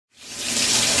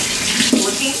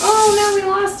Oh no, we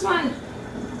lost one.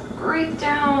 Right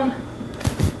down.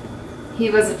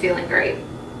 He wasn't feeling great.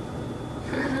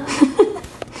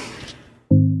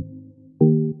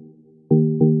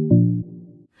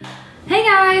 Hey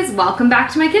guys, welcome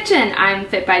back to my kitchen. I'm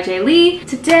Fit by J Lee.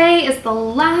 Today is the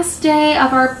last day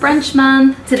of our brunch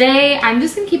month. Today, I'm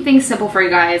just gonna keep things simple for you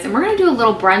guys, and we're gonna do a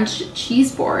little brunch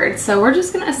cheese board. So we're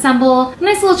just gonna assemble a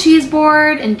nice little cheese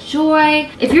board, enjoy.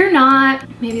 If you're not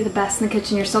maybe the best in the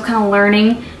kitchen, you're still kind of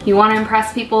learning, you wanna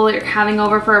impress people that you're having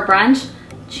over for a brunch,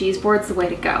 cheese board's the way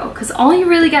to go, because all you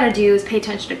really got to do is pay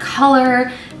attention to color,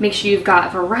 make sure you've got a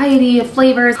variety of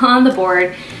flavors on the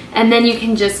board, and then you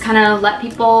can just kind of let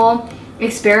people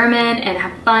experiment and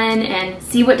have fun and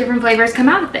see what different flavors come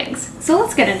out of things. So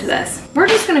let's get into this. We're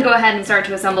just going to go ahead and start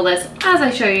to assemble this as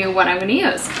I show you what I'm going to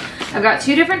use. I've got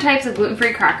two different types of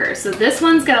gluten-free crackers. So this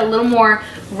one's got a little more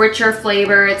richer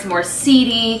flavor, it's more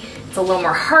seedy, it's a little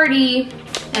more hearty,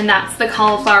 and that's the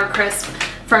cauliflower crisp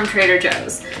from Trader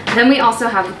Joe's. Then we also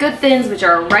have Good Thins, which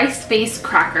are rice-based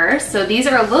crackers. So these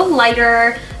are a little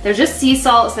lighter. They're just sea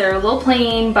salts. They're a little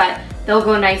plain, but they'll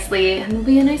go nicely and will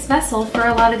be a nice vessel for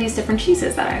a lot of these different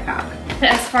cheeses that I got.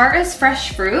 As far as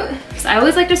fresh fruit, so I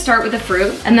always like to start with the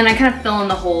fruit and then I kind of fill in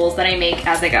the holes that I make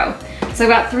as I go. So I've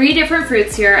got three different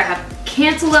fruits here. I have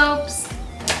cantaloupes,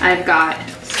 I've got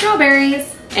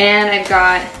strawberries, and I've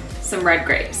got some red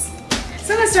grapes.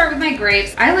 So I'm gonna start with my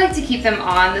grapes. I like to keep them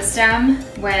on the stem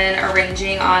when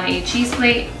arranging on a cheese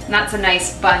plate. And that's a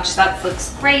nice bunch, that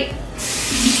looks great.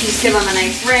 Just give them a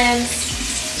nice rinse.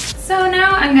 So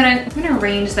now I'm gonna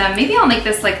arrange them. Maybe I'll make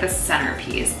this like the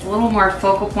centerpiece, a little more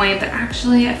focal point, but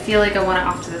actually I feel like I want it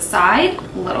off to the side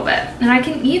a little bit. And I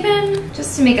can even,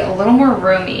 just to make it a little more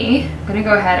roomy, I'm gonna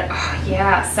go ahead, oh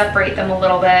yeah, separate them a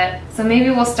little bit. So maybe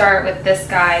we'll start with this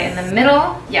guy in the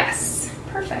middle. Yes,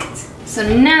 perfect.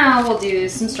 So now we'll do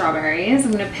some strawberries.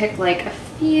 I'm gonna pick like a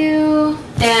few.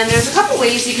 And there's a couple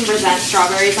ways you can present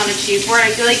strawberries on a cheese board.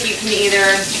 I feel like you can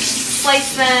either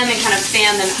slice them and kind of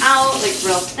fan them out like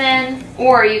real thin,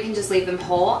 or you can just leave them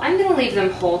whole. I'm gonna leave them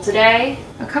whole today.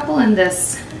 A couple in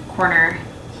this corner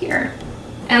here.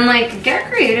 And like,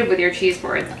 get creative with your cheese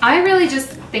boards. I really just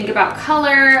think about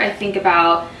color, I think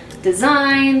about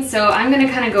design, so I'm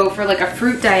gonna kind of go for like a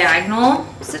fruit diagonal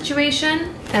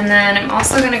situation. And then I'm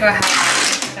also gonna go ahead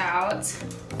and pick out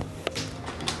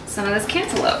some of this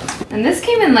cantaloupe. And this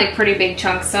came in like pretty big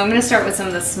chunks, so I'm gonna start with some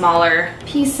of the smaller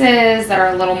pieces that are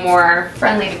a little more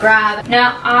friendly to grab.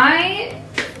 Now I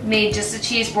made just a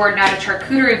cheese board, not a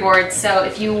charcuterie board, so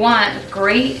if you want, a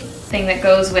great thing that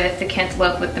goes with the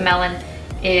cantaloupe with the melon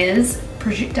is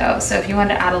prosciutto. So if you want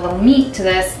to add a little meat to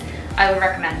this, I would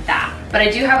recommend that. But I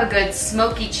do have a good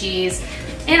smoky cheese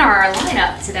in our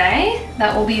lineup today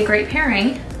that will be a great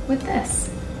pairing with this.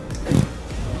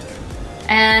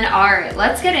 And all right,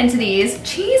 let's get into these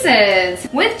cheeses.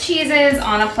 With cheeses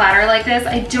on a platter like this,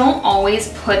 I don't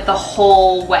always put the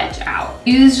whole wedge out.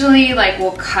 Usually like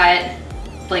we'll cut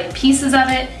like pieces of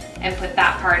it and put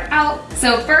that part out.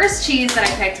 So first cheese that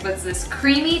I picked was this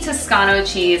creamy Toscano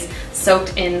cheese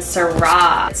soaked in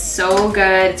Syrah. It's so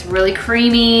good, it's really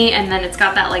creamy, and then it's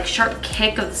got that like sharp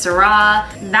kick of the Syrah.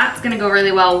 That's gonna go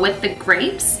really well with the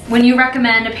grapes. When you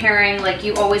recommend a pairing, like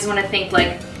you always wanna think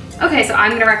like, okay, so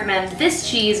I'm gonna recommend this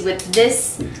cheese with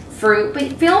this fruit,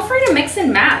 but feel free to mix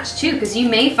and match too, because you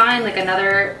may find like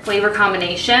another flavor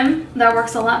combination that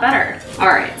works a lot better. All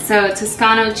right, so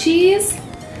Toscano cheese,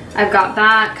 I've got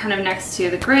that kind of next to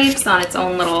the grapes on its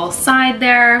own little side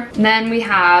there. And then we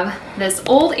have this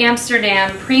Old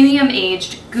Amsterdam premium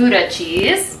aged Gouda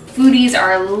cheese. Foodies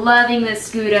are loving this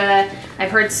Gouda.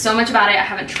 I've heard so much about it. I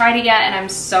haven't tried it yet and I'm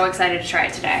so excited to try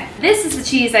it today. This is the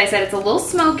cheese I said it's a little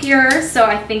smokier, so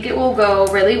I think it will go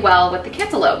really well with the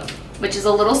cantaloupe, which is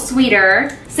a little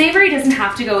sweeter. Savory doesn't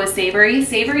have to go with savory.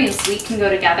 Savory and sweet can go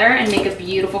together and make a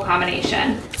beautiful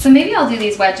combination. So maybe I'll do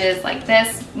these wedges like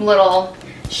this little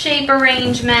shape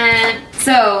arrangement.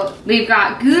 So we've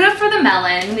got Gouda for the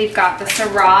melon, we've got the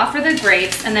Syrah for the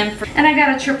grapes, and I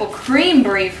got a triple cream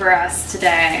brie for us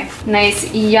today. Nice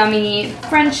yummy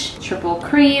French triple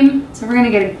cream. So we're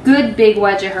gonna get a good big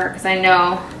wedge of her because I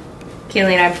know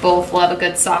Kaylee and I both love a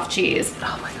good soft cheese.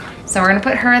 Oh my God. So we're gonna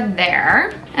put her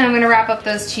there. And I'm gonna wrap up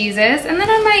those cheeses, and then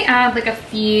I might add like a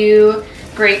few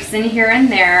grapes in here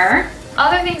and there.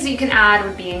 Other things you can add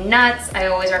would be nuts. I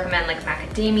always recommend like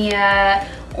macadamia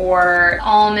or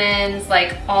almonds,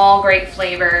 like all great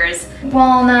flavors.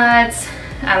 Walnuts,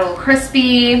 add a little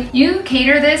crispy. You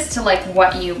cater this to like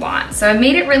what you want. So I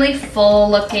made it really full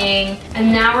looking,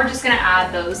 and now we're just gonna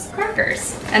add those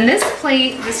crackers. And this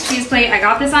plate, this cheese plate, I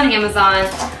got this on Amazon.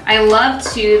 I love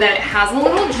too that it has a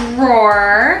little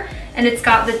drawer and it's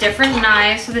got the different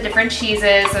knives for the different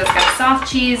cheeses. So it's got a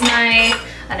soft cheese knife,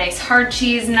 a nice hard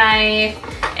cheese knife,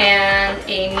 and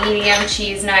a medium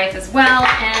cheese knife as well.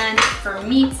 And for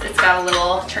meats, it's got a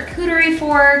little charcuterie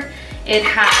fork. It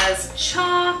has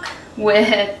chalk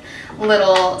with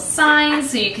little signs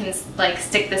so you can like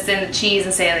stick this in the cheese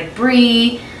and say like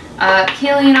brie.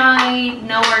 Kaylee and I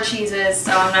know our cheeses,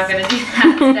 so I'm not gonna do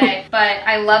that today. But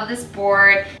I love this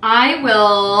board. I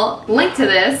will link to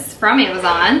this from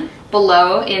Amazon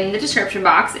below in the description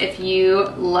box if you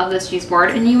love this cheese board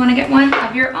and you want to get one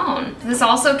of your own. This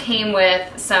also came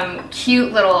with some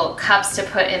cute little cups to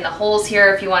put in the holes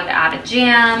here if you wanted to add a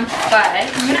jam. But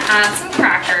I'm gonna add some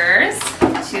crackers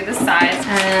to the sides,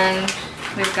 and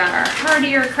we've got our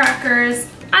heartier crackers.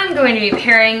 I'm going to be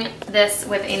pairing this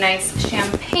with a nice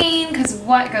champagne, because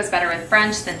what goes better with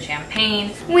brunch than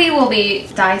champagne? We will be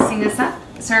dicing this up,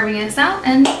 serving this out,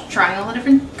 and trying all the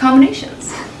different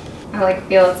combinations. I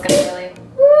feel it's gonna really,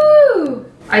 woo!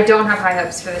 I don't have high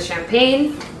hopes for the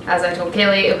champagne. As I told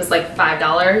Kaylee, it was like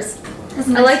 $5. Nice,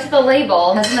 I liked the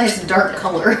label. That's a nice dark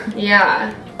color.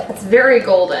 Yeah, it's very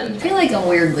golden. I feel like I'm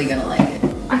weirdly gonna like it.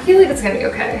 I feel like it's gonna be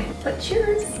okay, but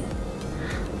cheers.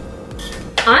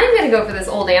 I'm gonna go for this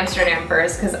Old Amsterdam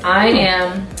first, because I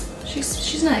am...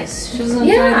 She's nice. She doesn't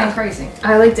do anything crazy.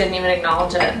 I didn't even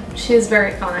acknowledge it. She is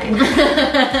very fine.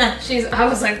 I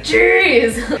was like,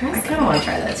 jeez. I kind of want to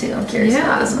try that too. I'm curious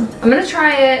about this one. I'm gonna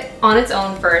try it on its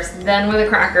own first, then with a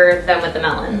cracker, then with the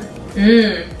melon.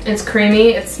 It's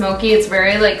creamy, it's smoky, it's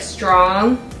very like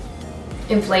strong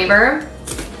in flavor.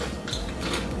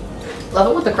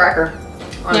 Love it with the cracker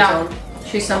on its own.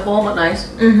 She's simple but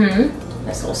nice.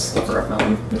 Nice little sliver of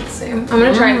melon. Let's see. I'm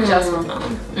gonna try it just with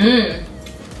melon.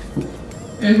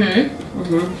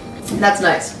 That's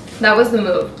nice. That was the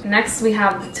move. Next we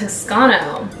have the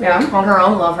Toscano. Yeah. On her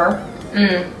own, love her.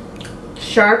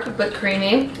 Sharp but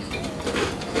creamy.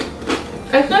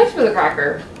 It's nice with a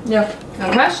cracker. Yeah.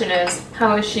 The question is,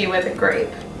 how is she with a grape?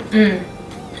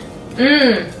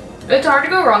 It's hard to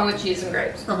go wrong with cheese and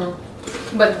grapes.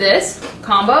 But this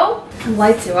combo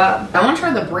lights you up. I want to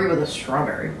try the brie with a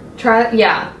strawberry.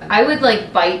 Yeah. I would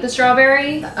like bite the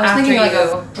strawberry. I was thinking like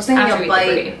a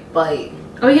bite.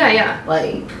 Oh yeah.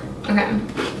 Bite. Okay.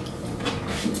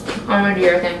 I'm gonna do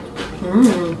your thing.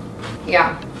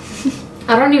 Yeah.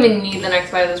 I don't even need the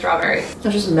next bite of the strawberry. It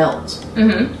just melts.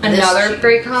 Another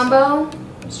great combo.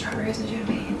 Strawberries and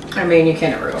champagne. I mean, you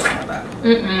can't ever go wrong with that.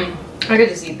 I could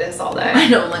just eat this all day. I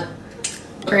know, like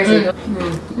crazy.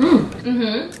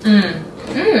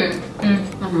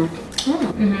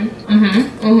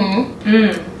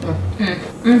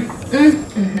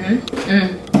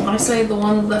 I say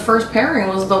the first pairing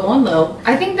was the one though.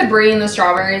 I think the brie and the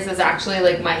strawberries is actually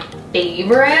like my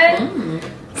favorite.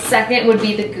 Second would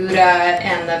be the Gouda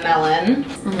and the melon.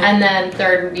 And then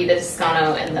third would be the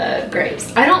Toscano and the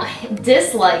grapes. I don't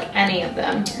dislike any of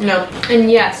them. No.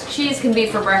 And yes, cheese can be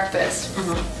for breakfast.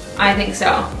 I think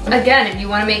so. Again, if you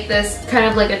want to make this kind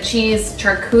of like a cheese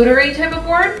charcuterie type of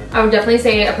board, I would definitely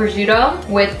say a prosciutto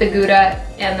with the Gouda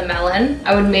and the melon.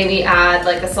 I would maybe add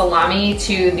like a salami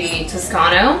to the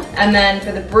Toscano. And then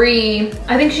for the brie,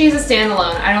 I think she's a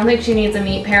standalone. I don't think she needs a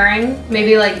meat pairing.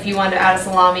 Maybe like if you wanted to add a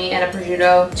salami and a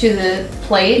prosciutto to the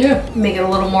plate, make it a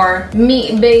little more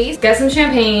meat-based. Get some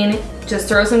champagne, just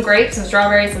throw some grapes, some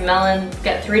strawberries, some melon,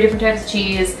 get 3 different types of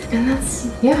cheese, and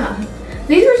that's,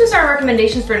 These were just our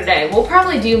recommendations for today. We'll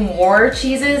probably do more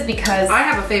cheeses because I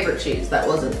have a favorite cheese that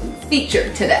wasn't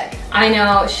featured today. I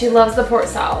know, she loves the port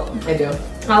salt. I do.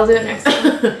 I'll do it next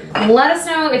time. Let us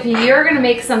know if you're gonna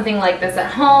make something like this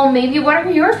at home. Maybe what are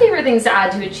your favorite things to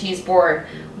add to a cheese board?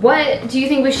 What do you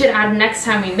think we should add next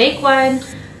time we make one?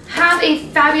 Have a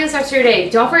fabulous rest of your day.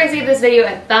 Don't forget to give this video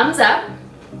a thumbs up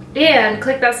and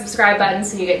click that subscribe button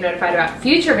so you get notified about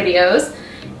future videos.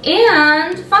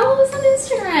 And follow us on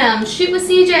Instagram. Shoot with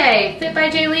CJ, Fit by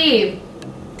J Lee.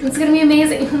 It's gonna be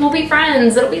amazing. We'll be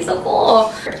friends. It'll be so cool.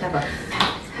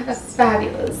 Have a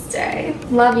fabulous day.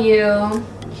 Love you.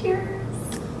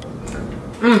 Cheers.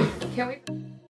 Can't wait.